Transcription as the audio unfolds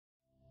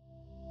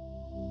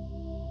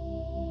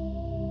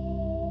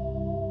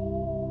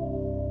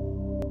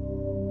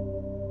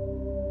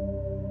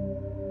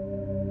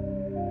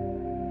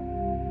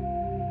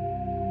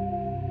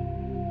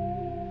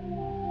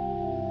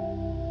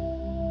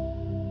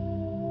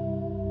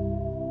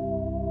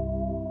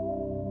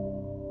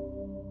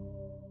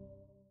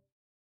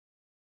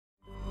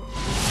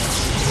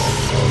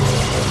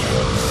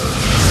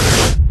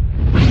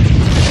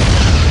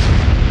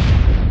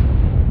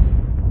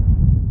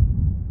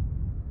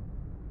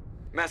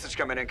Message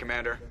coming in,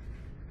 Commander.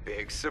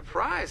 Big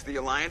surprise. The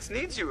Alliance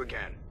needs you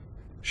again.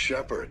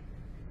 Shepard,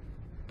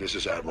 this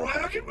is Admiral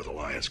Hackett with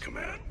Alliance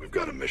Command. We've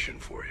got a mission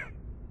for you.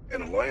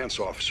 An Alliance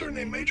officer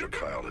named Major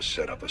Kyle has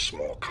set up a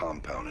small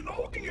compound in the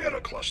Hulking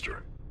Eta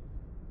cluster.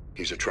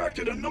 He's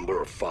attracted a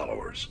number of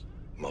followers,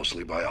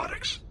 mostly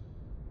biotics.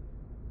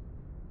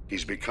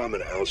 He's become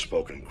an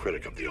outspoken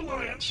critic of the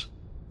Alliance,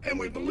 and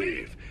we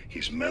believe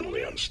he's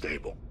mentally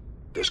unstable.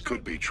 This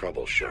could be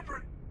trouble,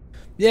 Shepard.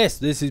 Yes,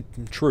 this is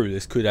true.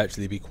 This could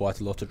actually be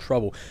quite a lot of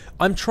trouble.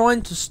 I'm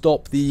trying to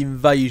stop the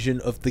invasion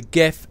of the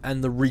Geth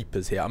and the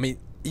Reapers here. I mean,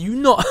 you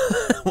not...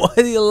 Why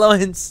are the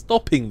Alliance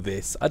stopping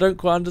this? I don't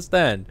quite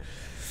understand.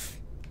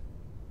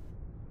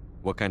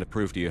 What kind of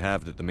proof do you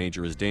have that the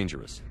Major is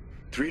dangerous?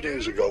 3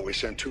 days ago, we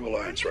sent 2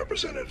 Alliance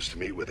representatives to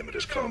meet with him at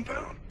his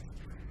compound.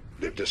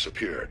 They've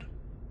disappeared.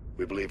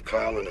 We believe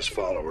Kyle and his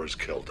followers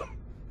killed them.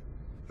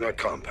 That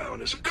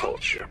compound is a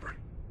cult, Shepard.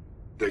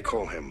 They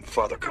call him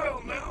Father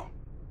Kyle now.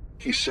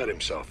 He set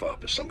himself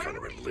up as some kind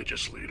of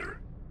religious leader.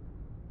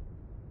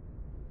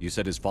 You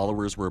said his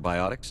followers were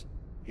biotics?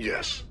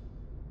 Yes.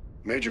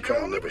 Major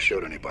Kyle never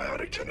showed any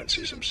biotic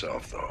tendencies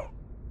himself, though.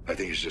 I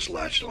think he's just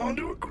latched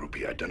onto a group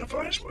he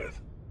identifies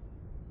with.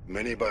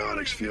 Many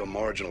biotics feel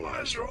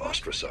marginalized or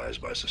ostracized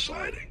by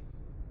society.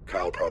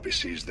 Kyle probably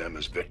sees them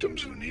as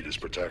victims who need his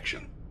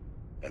protection,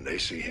 and they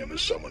see him as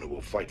someone who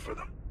will fight for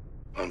them.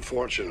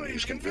 Unfortunately,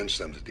 he's convinced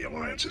them that the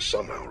Alliance is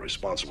somehow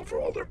responsible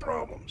for all their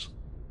problems.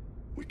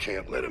 We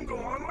can't let him go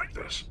on like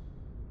this.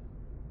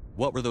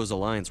 What were those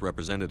Alliance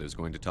representatives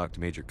going to talk to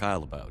Major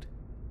Kyle about?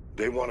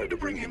 They wanted to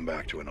bring him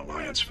back to an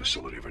Alliance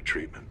facility for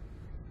treatment.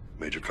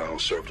 Major Kyle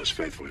served us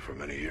faithfully for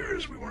many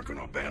years. We weren't going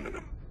to abandon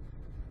him.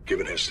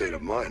 Given his state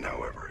of mind,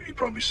 however, he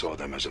probably saw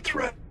them as a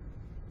threat.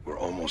 We're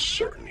almost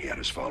certain he had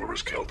his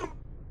followers killed him.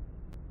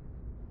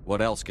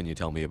 What else can you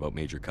tell me about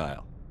Major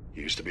Kyle? He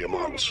used to be a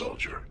model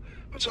soldier,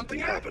 but something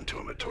happened to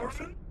him at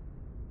Torfin.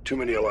 Too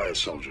many Alliance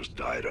soldiers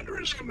died under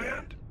his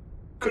command.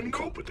 Couldn't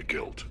cope with the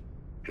guilt.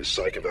 His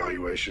psych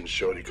evaluations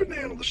showed he couldn't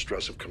handle the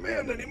stress of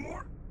command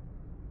anymore.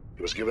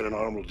 He was given an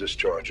honorable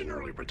discharge in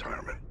early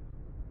retirement.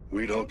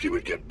 We'd hoped he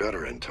would get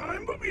better in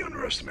time, but we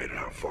underestimated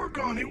how far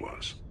gone he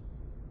was.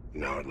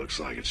 Now it looks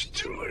like it's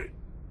too late.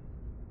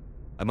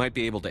 I might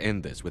be able to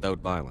end this without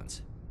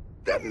violence.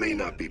 That may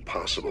not be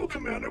possible,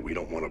 Commander. We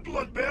don't want a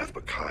bloodbath,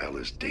 but Kyle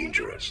is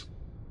dangerous.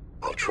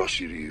 I'll trust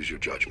you to use your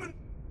judgment.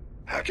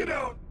 Hack it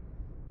out.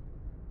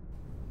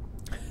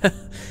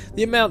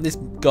 The amount this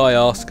guy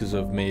asks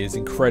of me is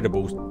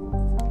incredible.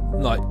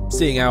 Like,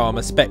 seeing how I'm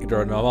a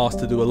Spectre and I'm asked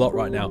to do a lot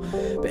right now.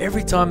 But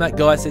every time that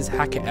guy says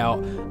hack it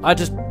out, I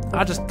just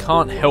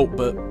can't help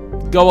but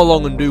go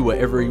along and do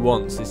whatever he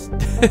wants. It's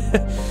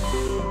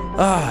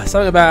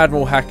something about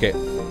Admiral Hackett.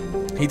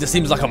 He just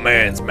seems like a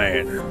man's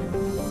man.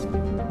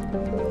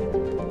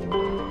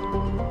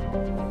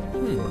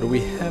 What do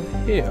we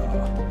have here?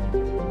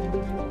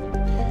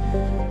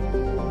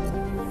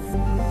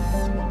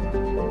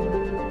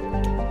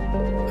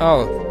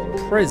 Oh,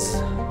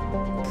 Priesrop.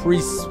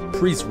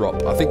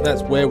 I think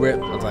that's where we're... I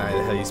don't know how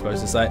the hell you're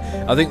supposed to say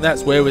it. I think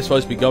that's where we're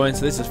supposed to be going.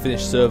 So this is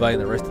finished surveying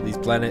the rest of these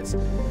planets.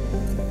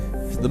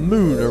 The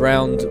moon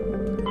around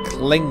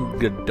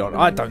Klengadon.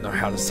 I don't know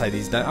how to say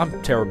these names.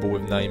 I'm terrible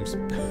with names.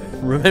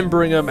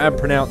 Remembering them and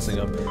pronouncing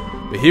them.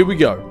 But here we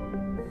go.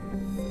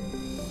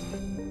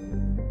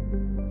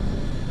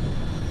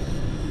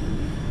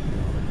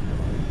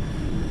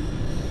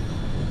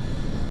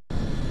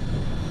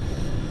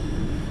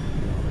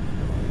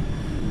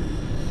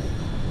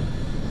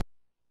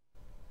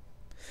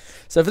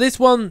 So for this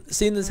one,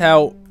 seeing as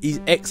how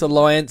he's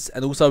ex-Alliance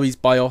and also he's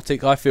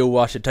biotic, I feel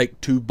I should take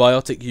 2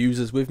 biotic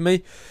users with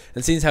me.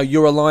 And seeing as how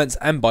you're Alliance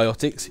and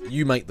biotics,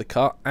 you make the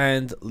cut.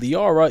 And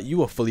Liara,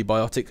 you are fully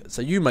biotic,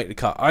 so you make the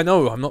cut. I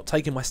know, I'm not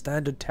taking my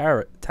standard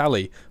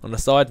tally on a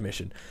side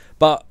mission.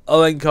 But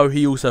Alenko,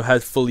 he also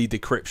has fully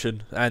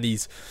decryption and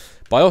he's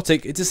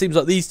biotic. It just seems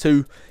like these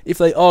two, if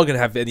they are going to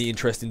have any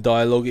interest in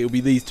dialogue, it will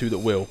be these two that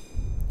will.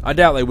 I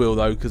doubt they will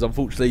though, because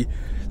unfortunately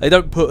they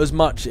don't put as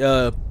much...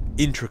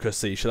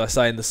 intricacy, should I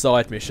say, in the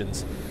side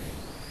missions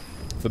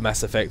for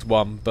Mass Effect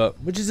 1, but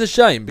which is a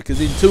shame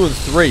because in 2 and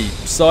 3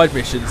 side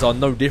missions are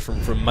no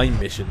different from main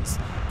missions.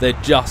 They're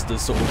just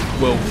as sort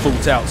of well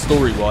thought out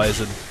story wise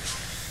and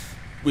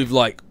with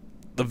like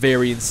the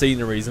varying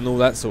sceneries and all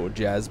that sort of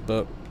jazz,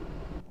 but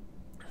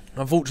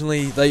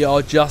unfortunately they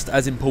are just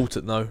as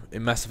important though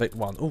in Mass Effect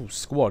 1. Oh,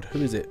 squad,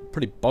 who is it?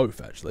 Pretty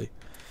both actually.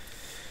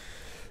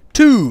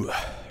 2.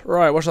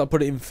 Right, what should I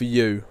put it in for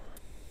you?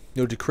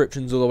 Your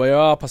decryption's all the way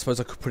up. I suppose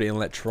I could put it in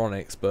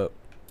electronics, but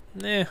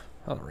nah, I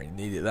don't really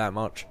need it that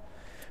much.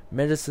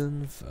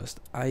 Medicine,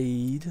 first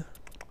aid.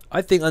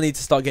 I think I need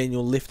to start getting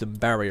your lift and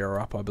barrier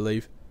up, I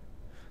believe.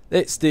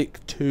 Let's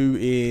stick 2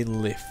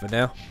 in lift for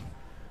now.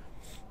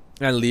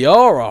 And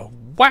Liara,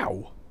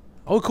 wow.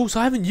 Oh, of course,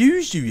 I haven't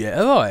used you yet,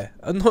 have I?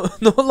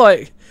 Not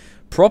like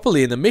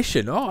properly in the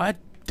mission. Oh, I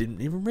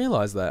didn't even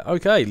realise that.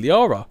 Okay,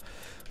 Liara.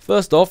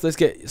 First off, let's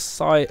get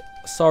sorry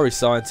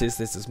scientist.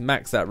 Let's just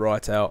max that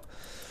right out.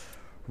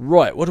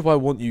 Right, what do I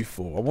want you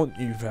for? I want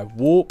you to have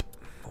warp.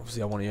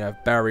 Obviously, I want you to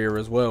have barrier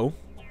as well.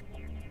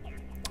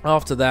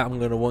 After that, I'm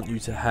going to want you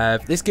to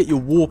have... Let's get your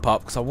warp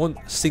up, because I want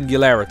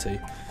singularity.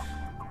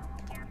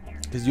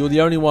 Because you're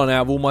the only one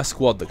out of all my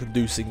squad that can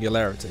do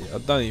singularity. I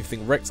don't even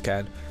think Rex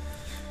can.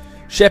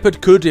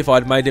 Shepard could if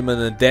I'd made him an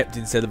adept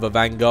instead of a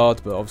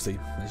Vanguard, but obviously,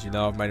 as you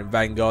know, I've made him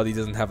Vanguard. He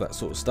doesn't have that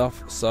sort of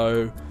stuff.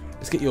 So,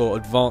 let's get your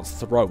advanced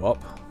throw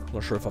up. I'm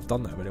not sure if I've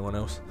done that with anyone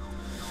else.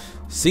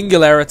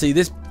 Singularity,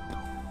 this...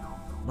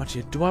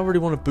 Actually, do I really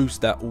want to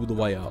boost that all the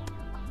way up?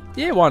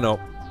 Yeah, why not?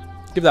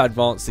 Give that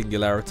advanced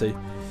singularity.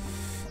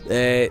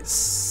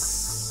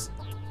 It's...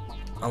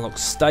 Unlock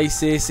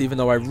stasis, even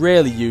though I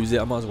rarely use it,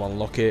 I might as well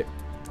unlock it.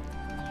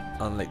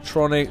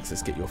 Electronics,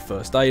 let's get your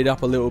first aid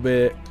up a little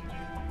bit.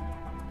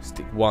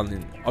 Stick one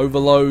in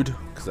overload,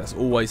 because that's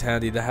always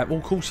handy to have. Oh,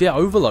 of course, yeah,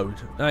 overload.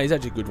 No, it's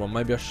actually a good one.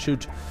 Maybe I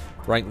should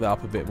rank that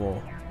up a bit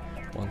more.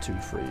 1, 2,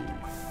 3,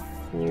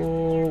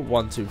 4.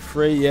 1, 2,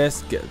 3.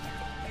 Yes, get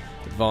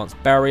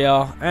advanced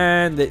barrier,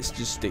 and let's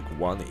just stick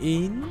one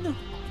in.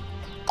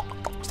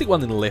 Stick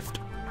one in the lift.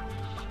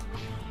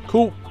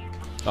 Cool.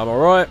 I'm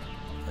alright.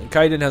 And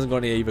Caden hasn't got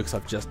any either because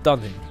I've just done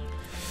him.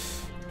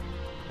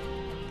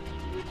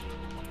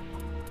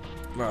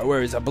 Right,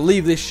 where is it? I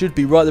believe this should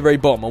be right at the very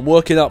bottom. I'm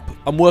working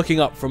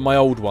up from my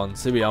old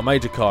ones. Here we are,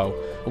 Major Kyle.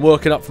 I'm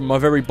working up from my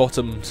very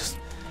bottom, just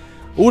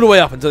all the way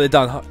up until they're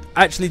done.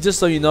 Actually, just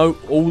so you know,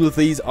 all of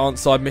these aren't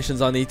side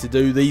missions I need to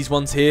do. These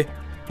ones here,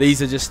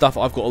 these are just stuff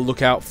I've got to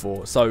look out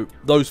for. So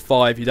those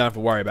 5 you don't have to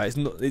worry about.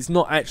 It's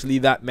not actually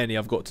that many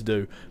I've got to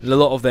do. And a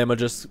lot of them are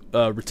just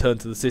return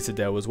to the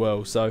Citadel as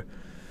well. So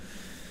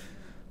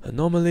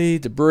anomaly,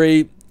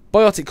 debris,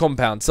 biotic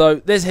compound.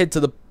 So let's head to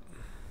the...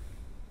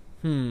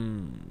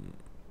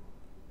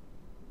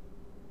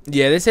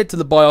 Yeah, let's head to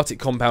the biotic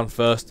compound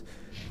first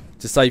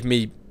to save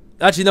me.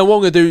 Actually, no, what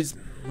I'm going to do is...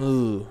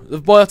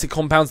 the biotic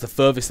compound's the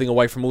furthest thing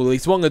away from all of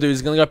these. So what I'm going to do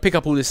is I'm going to go pick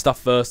up all this stuff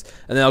first,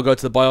 and then I'll go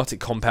to the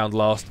biotic compound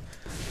last.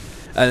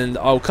 And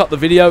I'll cut the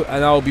video,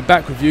 and I'll be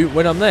back with you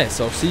when I'm there.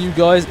 So I'll see you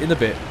guys in a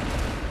bit.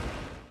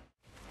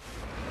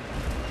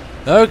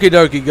 Okie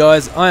dokie,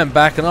 guys, I am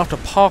back, and after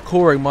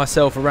parkouring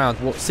myself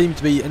around what seemed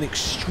to be an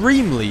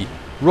extremely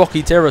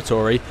rocky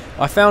territory,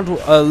 I found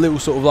a little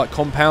sort of like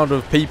compound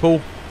of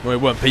people. Well,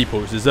 it weren't people,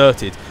 it was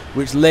deserted,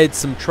 which led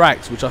some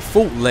tracks, which I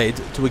thought led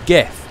to a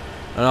Geth.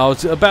 And I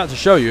was about to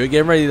show you,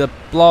 getting ready to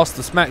blast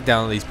the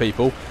smackdown of these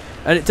people,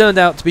 and it turned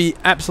out to be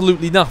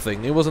absolutely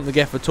nothing. It wasn't the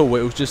Geth at all,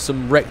 it was just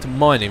some wrecked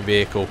mining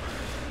vehicle.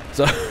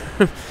 So,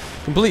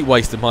 complete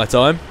waste of my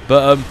time.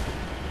 But,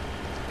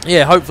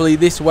 yeah, hopefully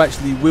this will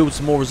actually wield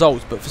some more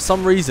results. But for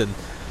some reason,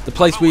 the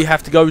place we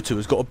have to go to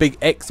has got a big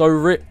X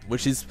over it,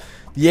 which is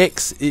the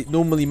X it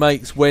normally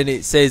makes when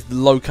it says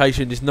the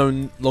location is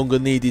no longer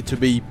needed to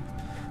be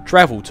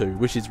travel to,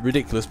 which is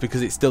ridiculous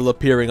because it's still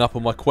appearing up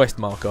on my quest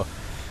marker.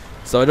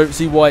 So I don't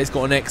see why it's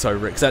got an X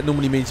over it, because that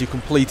normally means you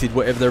completed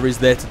whatever there is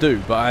there to do,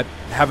 but I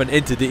haven't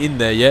entered it in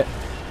there yet,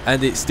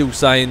 and it's still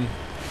saying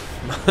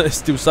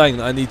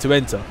that I need to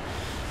enter.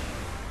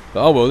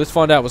 But oh well, let's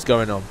find out what's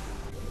going on.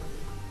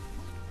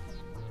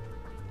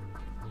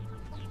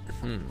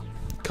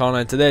 Can't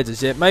enter there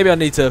just yet. Maybe I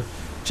need to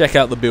check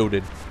out the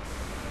building.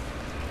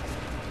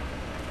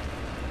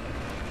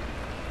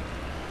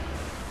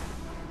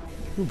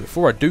 Ooh,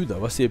 before I do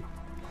though, I see a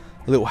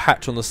little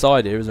hatch on the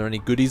side here. Is there any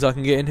goodies I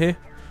can get in here?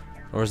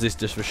 Or is this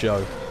just for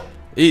show?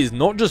 It is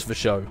not just for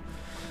show.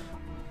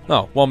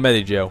 Oh, 1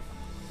 Medigel.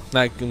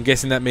 Now, I'm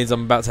guessing that means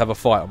I'm about to have a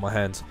fight on my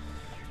hands.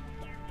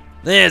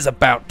 There's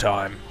about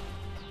time.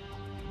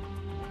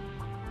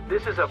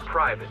 This is a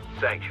private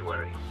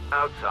sanctuary.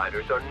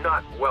 Outsiders are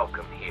not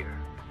welcome here.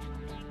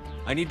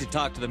 I need to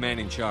talk to the man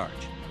in charge.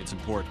 It's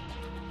important.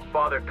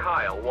 Father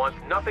Kyle wants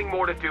nothing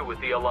more to do with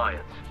the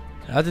Alliance.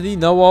 How did he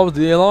know I was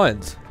the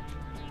Alliance?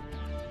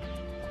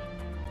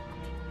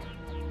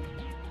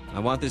 I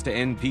want this to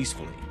end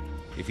peacefully.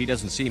 If he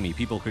doesn't see me,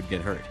 people could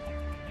get hurt.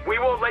 We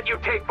won't let you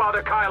take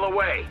Father Kyle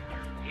away.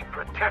 He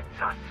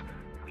protects us.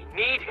 We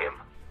need him.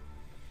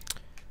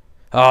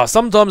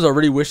 Sometimes I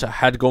really wish I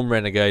had gone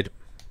renegade.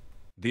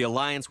 The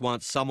Alliance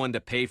wants someone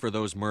to pay for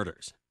those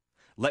murders.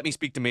 Let me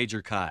speak to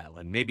Major Kyle,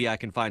 and maybe I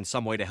can find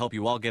some way to help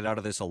you all get out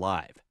of this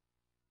alive.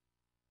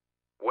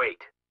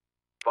 Wait.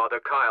 Father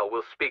Kyle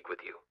will speak with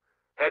you.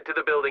 Head to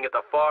the building at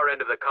the far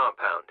end of the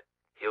compound.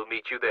 He'll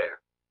meet you there.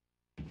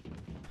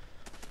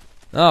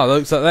 Oh,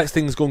 looks like that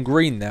thing's gone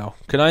green now.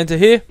 Can I enter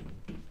here?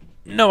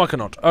 No, I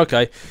cannot.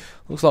 Okay.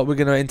 Looks like we're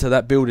going to enter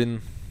that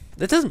building.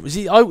 That doesn't...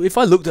 See, if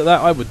I looked at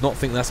that, I would not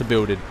think that's a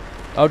building.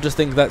 I would just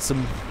think that's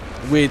some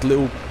weird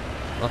little...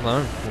 I don't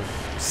know.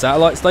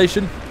 Satellite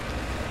station?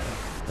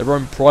 Their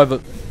own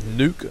private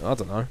nuke? I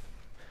don't know.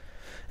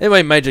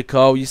 Anyway, Major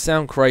Kyle, you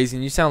sound crazy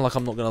and you sound like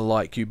I'm not going to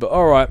like you. But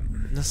alright,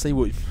 let's see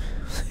what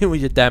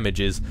your damage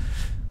is.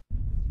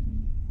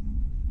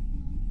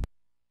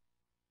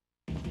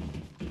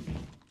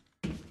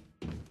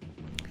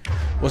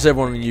 What's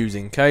everyone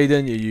using?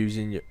 Caden, you're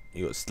using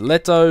you got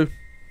Stiletto,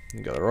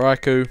 you got a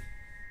Raikou.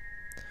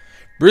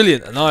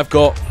 Brilliant, and I've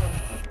got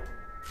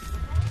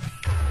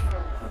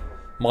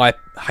my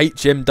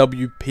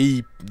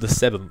HMWP the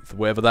 7th,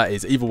 whatever that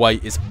is. Either way,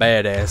 it's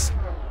badass.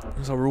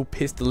 So we're all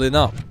pistoling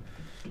up.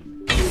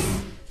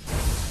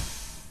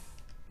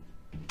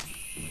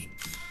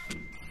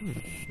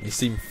 You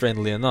seem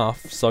friendly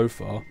enough so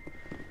far.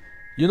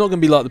 You're not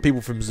going to be like the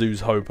people from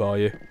Zoo's Hope, are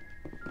you?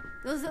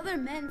 Those other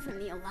men from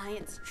the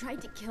Alliance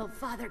tried to kill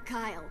Father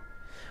Kyle.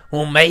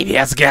 Well, maybe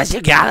it's because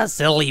you got a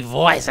silly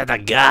voice and a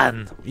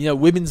gun. You know,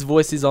 women's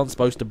voices aren't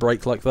supposed to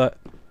break like that.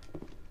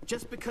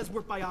 Just because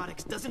we're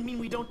biotics doesn't mean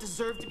we don't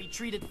deserve to be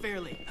treated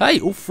fairly. Hey,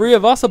 all 3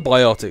 of us are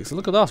biotics.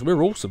 Look at us,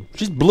 we're awesome.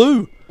 She's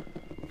blue.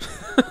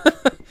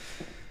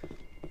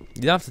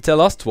 You don't have to tell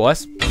us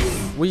twice.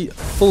 We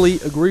fully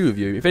agree with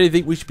you. If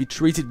anything, we should be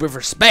treated with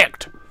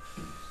respect.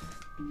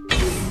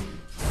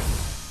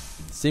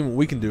 See what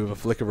we can do with a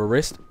flick of a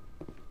wrist.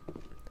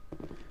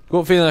 Got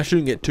a feeling I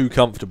shouldn't get too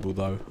comfortable,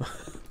 though.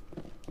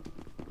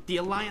 The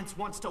Alliance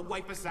wants to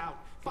wipe us out.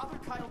 Father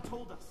Kyle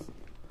told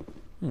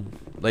us.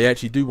 They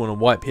actually do want to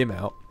wipe him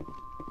out.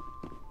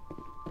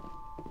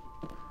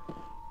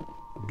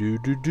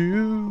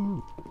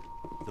 Do.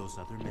 Those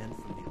other men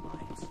from the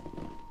Alliance.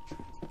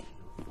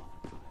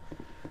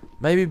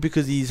 Maybe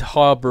because he's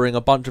harboring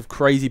a bunch of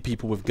crazy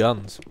people with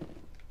guns.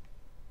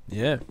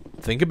 Yeah,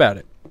 think about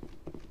it.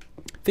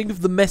 Think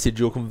of the message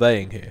you're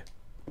conveying here.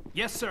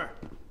 Yes, sir.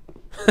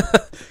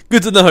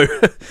 Good to know.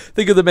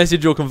 Think of the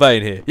message you're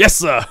conveying here. Yes,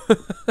 sir.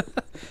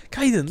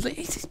 Caden,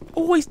 he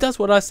always does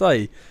what I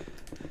say.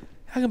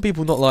 How can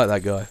people not like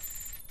that guy?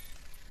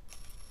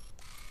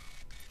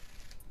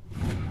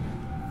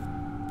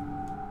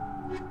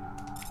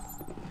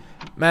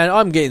 Man,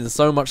 I'm getting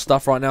so much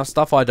stuff right now.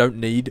 Stuff I don't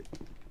need.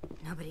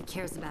 Nobody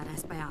cares about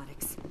us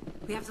biotics.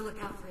 We have to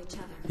look out for each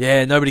other.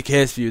 Yeah, nobody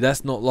cares for you.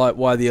 That's not like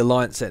why the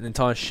Alliance sent an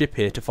entire ship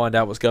here to find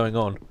out what's going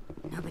on.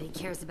 Nobody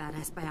cares about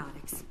us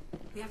biotics.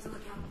 We have to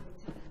look out for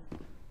each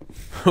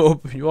other.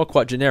 Oh, you are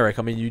quite generic.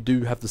 I mean, you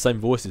do have the same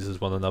voices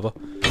as one another.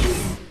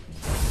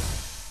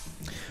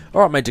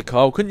 Alright, Major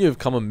Kyle, couldn't you have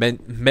come and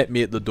met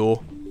me at the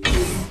door?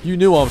 You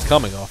knew I was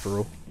coming, after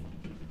all.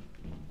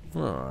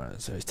 Alright,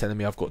 so he's telling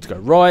me I've got to go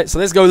right, so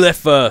let's go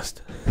left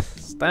first.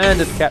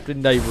 Standard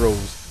Captain Dave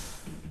rules.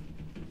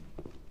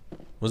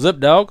 What's up,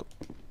 dog?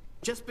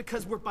 Just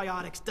because we're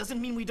biotics doesn't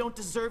mean we don't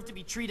deserve to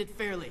be treated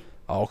fairly.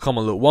 Oh, come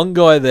on, look. One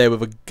guy there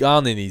with a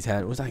gun in his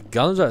hand. Was that a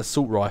gun or was that an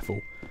assault rifle?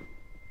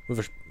 With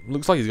a,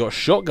 looks like he's got a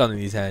shotgun in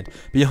his hand.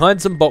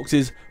 Behind some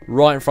boxes,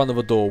 right in front of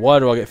a door. Why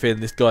do I get a feeling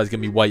this guy's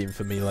going to be waiting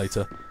for me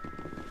later?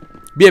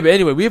 Yeah, but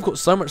anyway, we've got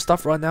so much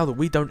stuff right now that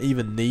we don't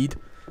even need.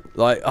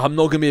 Like, I'm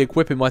not going to be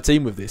equipping my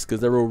team with this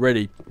because they're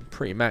already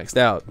pretty maxed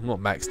out. Not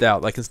maxed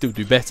out, they can still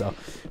do better.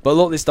 But a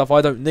lot of this stuff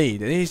I don't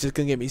need. And he's just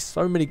going to get me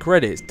so many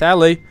credits.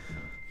 Tally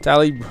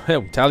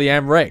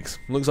and Rex.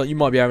 Looks like you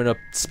might be having a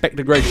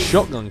Spectre grade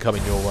shotgun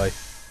coming your way.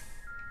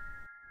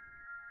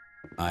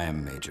 I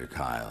am Major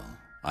Kyle.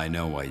 I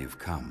know why you've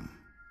come.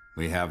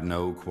 We have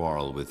no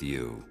quarrel with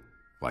you.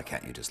 Why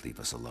can't you just leave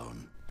us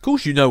alone? Of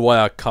course you know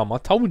why I come, I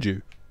told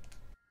you.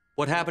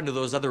 What happened to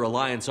those other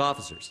Alliance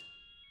officers?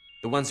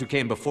 The ones who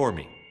came before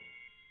me?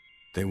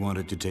 They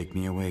wanted to take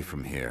me away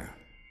from here.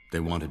 They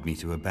wanted me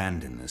to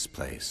abandon this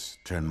place,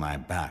 turn my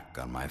back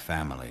on my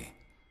family.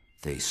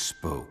 They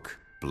spoke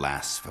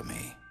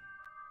blasphemy.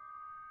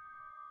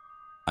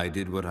 I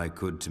did what I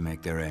could to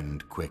make their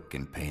end quick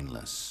and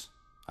painless.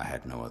 I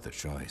had no other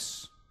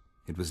choice.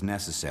 It was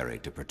necessary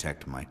to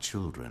protect my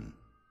children.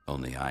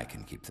 Only I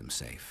can keep them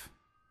safe.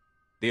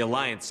 The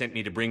Alliance sent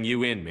me to bring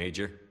you in,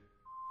 Major.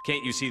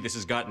 Can't you see this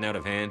has gotten out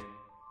of hand?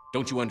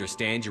 Don't you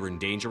understand you're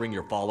endangering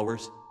your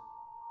followers?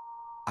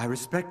 I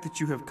respect that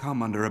you have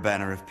come under a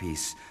banner of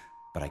peace,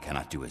 but I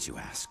cannot do as you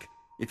ask.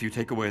 If you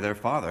take away their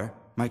father,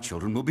 my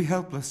children will be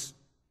helpless.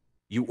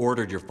 You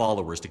ordered your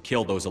followers to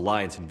kill those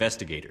Alliance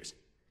investigators.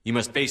 You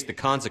must face the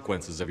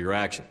consequences of your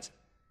actions.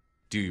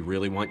 Do you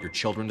really want your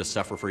children to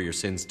suffer for your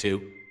sins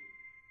too?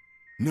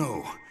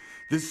 No,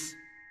 this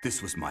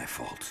was my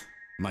fault.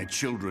 My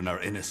children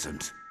are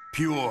innocent,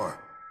 pure.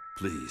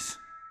 Please,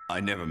 I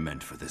never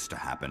meant for this to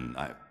happen.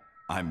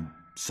 I'm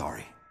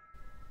sorry.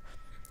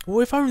 Well,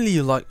 if only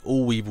like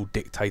all evil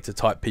dictator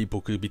type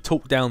people could be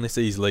talked down this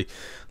easily,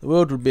 the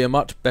world would be a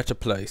much better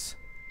place.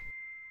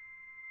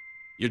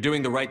 You're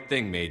doing the right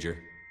thing, Major.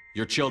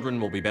 Your children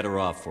will be better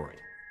off for it.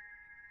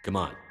 Come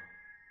on.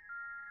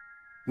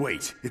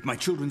 Wait, if my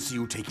children see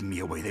you taking me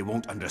away, they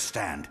won't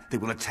understand. They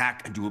will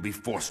attack and you will be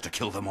forced to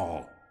kill them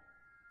all.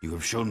 You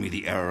have shown me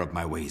the error of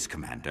my ways,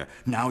 Commander.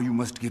 Now you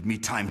must give me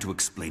time to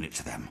explain it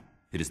to them.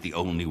 It is the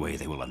only way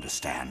they will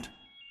understand.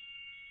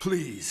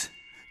 Please,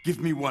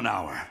 give me 1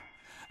 hour.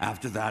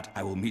 After that,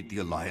 I will meet the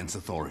Alliance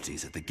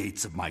authorities at the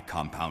gates of my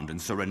compound and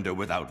surrender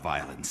without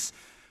violence.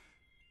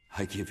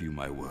 I give you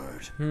my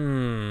word.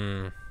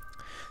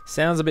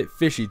 Sounds a bit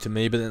fishy to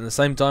me, but at the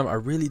same time, I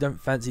really don't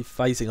fancy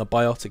facing a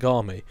biotic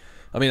army.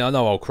 I mean, I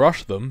know I'll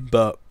crush them,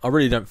 but I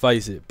really don't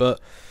face it. But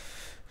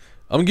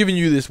I'm giving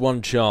you this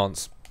one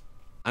chance.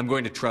 I'm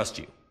going to trust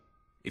you.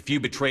 If you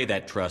betray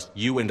that trust,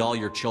 you and all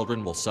your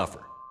children will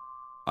suffer.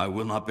 I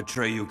will not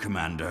betray you,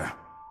 Commander.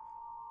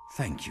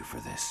 Thank you for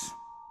this.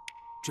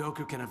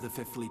 Joker can have the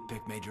 5th Fleet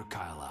pick Major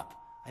Kyle up.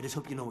 I just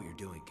hope you know what you're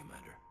doing,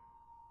 Commander.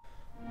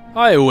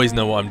 I always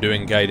know what I'm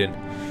doing,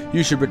 Gaiden.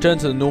 You should return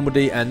to the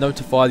Normandy and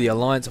notify the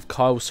Alliance of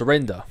Kyle's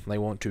surrender. They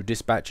want to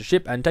dispatch a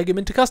ship and take him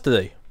into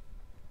custody.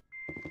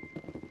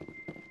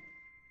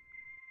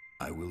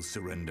 I will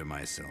surrender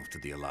myself to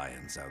the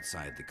Alliance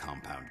outside the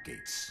compound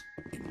gates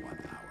in 1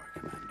 hour,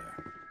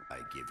 Commander. I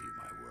give you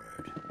my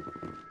word.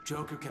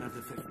 Joker can have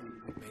the fifth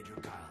with Major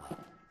Kyle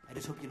up. I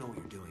just hope you know what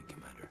you're doing,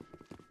 Commander.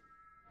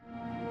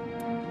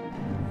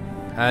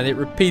 And it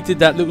repeated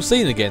that little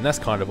scene again. That's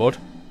kind of odd.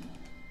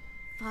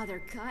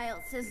 Father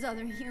Kyle says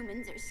other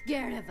humans are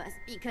scared of us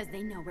because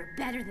they know we're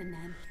better than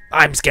them.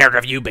 I'm scared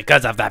of you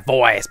because of that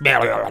voice.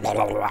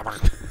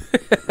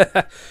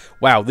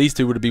 Wow, these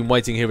two would have been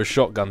waiting here with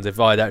shotguns if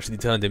I had actually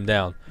turned him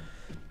down.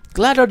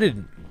 Glad I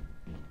didn't.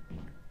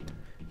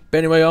 But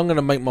anyway, I'm going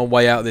to make my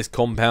way out of this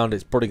compound.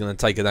 It's probably going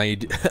to take an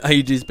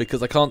ages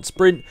because I can't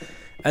sprint.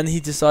 And he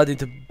decided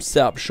to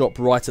set up shop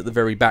right at the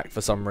very back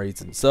for some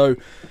reason. So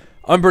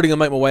I'm probably going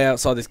to make my way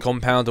outside this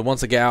compound. And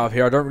once I get out of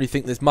here, I don't really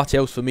think there's much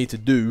else for me to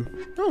do.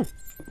 Oh,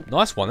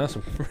 nice one. That's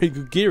some pretty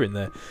good gear in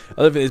there.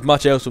 I don't think there's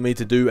much else for me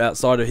to do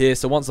outside of here.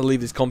 So once I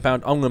leave this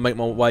compound, I'm going to make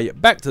my way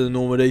back to the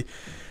Normandy.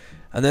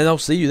 And then I'll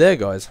see you there,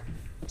 guys.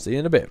 See you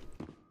in a bit.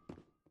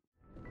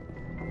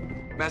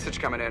 Message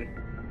coming in.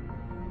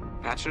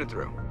 Patching it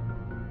through.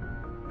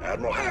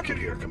 Admiral Hackett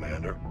here,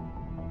 Commander.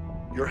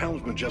 Your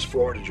helmsman just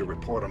forwarded your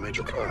report on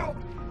Major Kyle.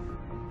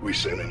 We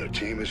sent in a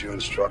team as you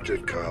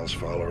instructed. Kyle's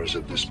followers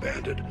have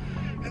disbanded,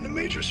 and the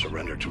Major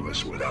surrendered to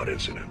us without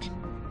incident.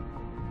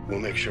 We'll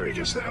make sure he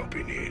gets the help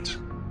he needs.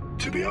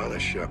 To be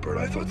honest, Shepard,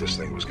 I thought this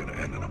thing was going to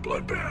end in a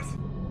bloodbath.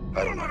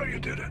 I don't know how you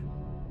did it,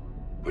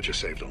 but you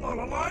saved a lot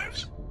of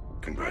lives.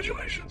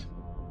 Congratulations.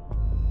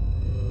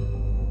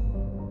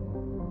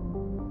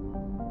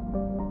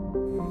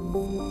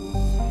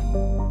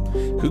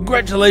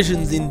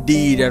 Congratulations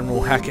indeed,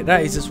 Admiral Hackett.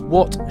 That is just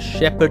what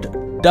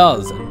Shepard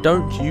does, and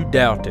don't you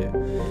doubt it.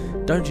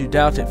 Don't you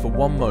doubt it for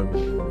one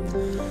moment.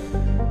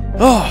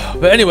 Oh,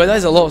 but anyway,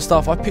 there's a lot of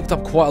stuff. I picked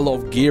up quite a lot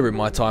of gear in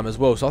my time as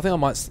well, so I think I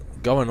might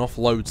go and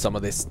offload some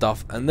of this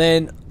stuff. And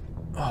then,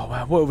 oh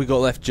wow, what have we got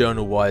left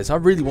journal-wise? I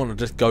really want to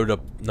just go to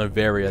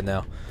Novaria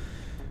now.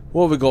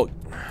 What have we got?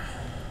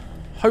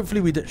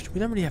 Hopefully we don't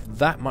really have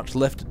that much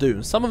left to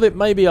do. Some of it,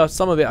 maybe,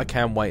 some of it I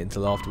can wait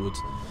until afterwards.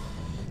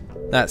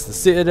 That's the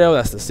Citadel,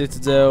 that's the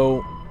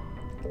Citadel.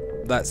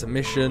 That's a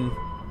mission.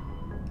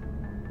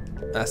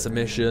 That's a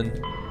mission.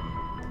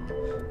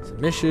 That's a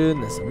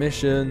mission, that's a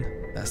mission.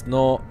 That's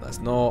not, that's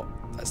not,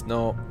 that's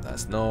not,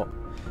 that's not,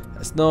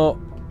 that's not.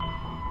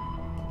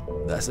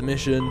 That's a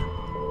mission.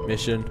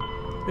 Mission.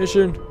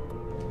 Mission.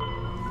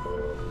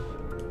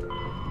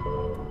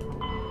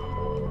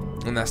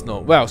 And that's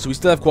not. Wow, so we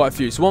still have quite a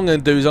few. So what I'm going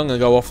to do is I'm going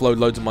to go offload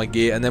loads of my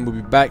gear, and then we'll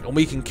be back and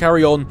we can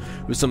carry on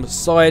with some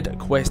side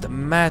quest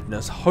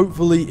madness.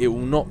 Hopefully it will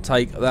not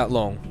take that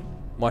long.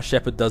 My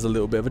Shepard does a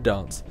little bit of a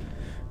dance.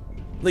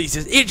 He's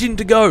just itching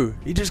to go.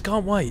 He just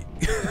can't wait.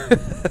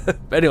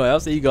 But anyway, I'll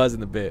see you guys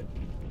in a bit.